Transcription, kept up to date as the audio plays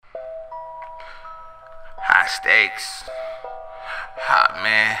stakes. Hot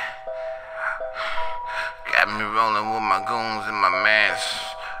man. Got me rolling with my goons and my mans.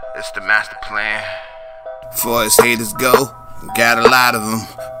 It's the master plan. Far as haters go, got a lot of them,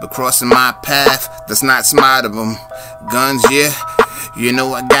 but crossing my path, that's not smart of them. Guns, yeah, you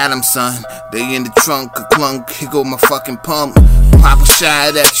know I got them, son. They in the trunk, a clunk, here go my fucking pump. Pop a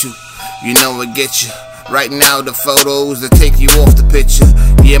shot at you, you know I get you. Right now the photos that take you off the picture.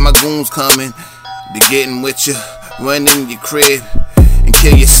 Yeah, my goons coming, they getting with you. Run in your crib and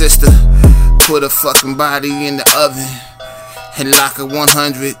kill your sister. Put a fucking body in the oven and lock her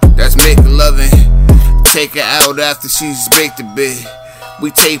 100, that's making loving. Take her out after she's baked a bit.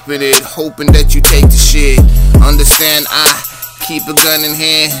 We taping it, hoping that you take the shit. Understand, I keep a gun in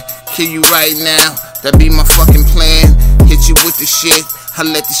hand, kill you right now, that be my fucking plan. Hit you with the shit, I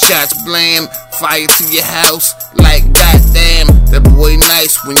let the shots blam. Fire to your house, like goddamn. That boy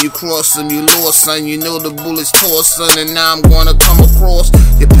nice, when you cross him, you lost, son. You know the bullets tore, son. And now I'm gonna come across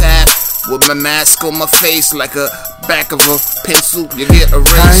your path with my mask on my face, like a back of a pencil, you get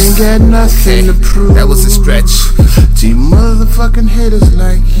erased. I ain't got nothing to prove. That was a stretch. To you motherfucking haters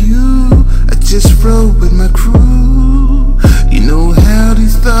like you, I just roll with my crew. You know how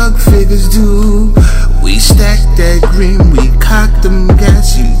these thug figures do. We stack that green, we cock them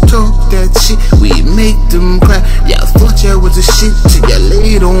gas. You talk that shit, we make them cry. Y'all thought y'all was a shit till y'all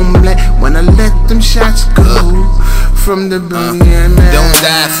laid on black. When I let them shots go from the billion man. Don't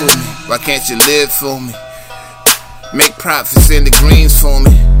die for me, why can't you live for me? Make profits in the greens for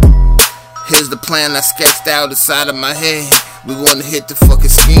me. Here's the plan I sketched out inside of my head. We gonna hit the fucking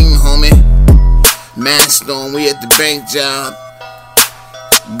scheme, homie. Mask on, we at the bank job.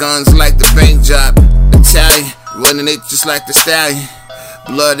 Guns like the bank job. Italian, running it just like the stallion.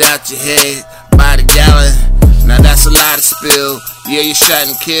 Blood out your head, by the gallon. Now that's a lot of spill. Yeah, you shot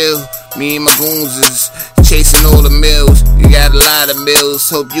and kill. Me and my goons is chasing all the mills. You got a lot of mills,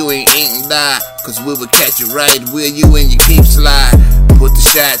 hope you ain't and die. Cause we will catch you right where you and your keep slide. Put the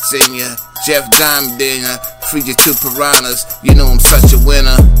shots in ya, Jeff Diamond in ya. Free you two piranhas, you know I'm such a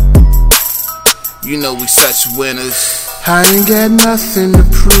winner. You know we such winners. I ain't got nothing to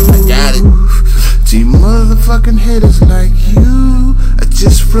prove. I got it. To you motherfucking haters like you, I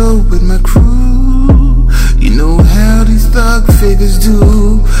just roll with my crew. You know how these thug figures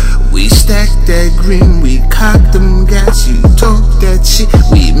do. We stack that green, we cock them gas. You talk that shit,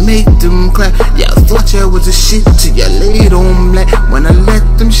 we make them clap. Y'all thought y'all was a shit till y'all laid on black. When I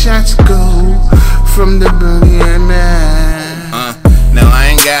let them shots go from the billion man. Now I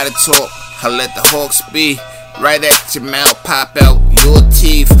ain't gotta talk, I let the hawks be. Right at your mouth, pop out your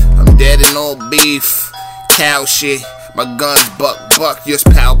teeth. I'm dead in all beef, cow shit. My guns buck, yours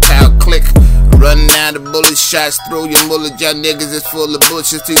pow, click. Running out of bullet shots, throw your mullet. Y'all niggas is full of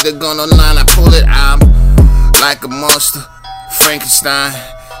bullshit. See the gun online, I pull it. I'm like a monster, Frankenstein.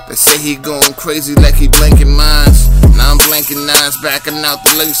 They say he going crazy like he blinking minds. Now I'm blinking nines, backing out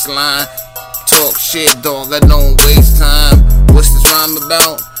the lace line. Talk shit, dog, I don't waste time. What's this rhyme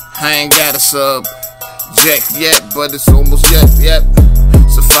about? I ain't got a sub Jack yet, but it's almost yep.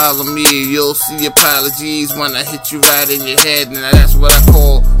 So follow me, you'll see apologies when I hit you right in your head. And that's what I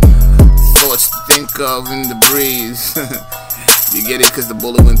call thoughts to think of in the breeze. You get it, cause the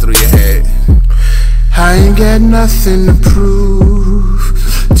bullet went through your head. I ain't got nothing to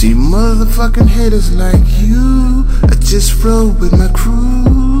prove. To you motherfucking haters like you, I just roll with my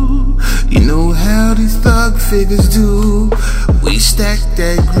crew. You know how these thug figures do. We stack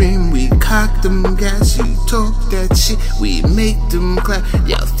that green, we cock them gas. You talk that shit, we make them clap.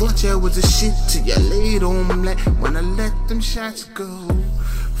 Y'all thought y'all was a shit till y'all laid on black. When I let them shots go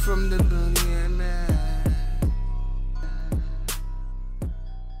from the billion man.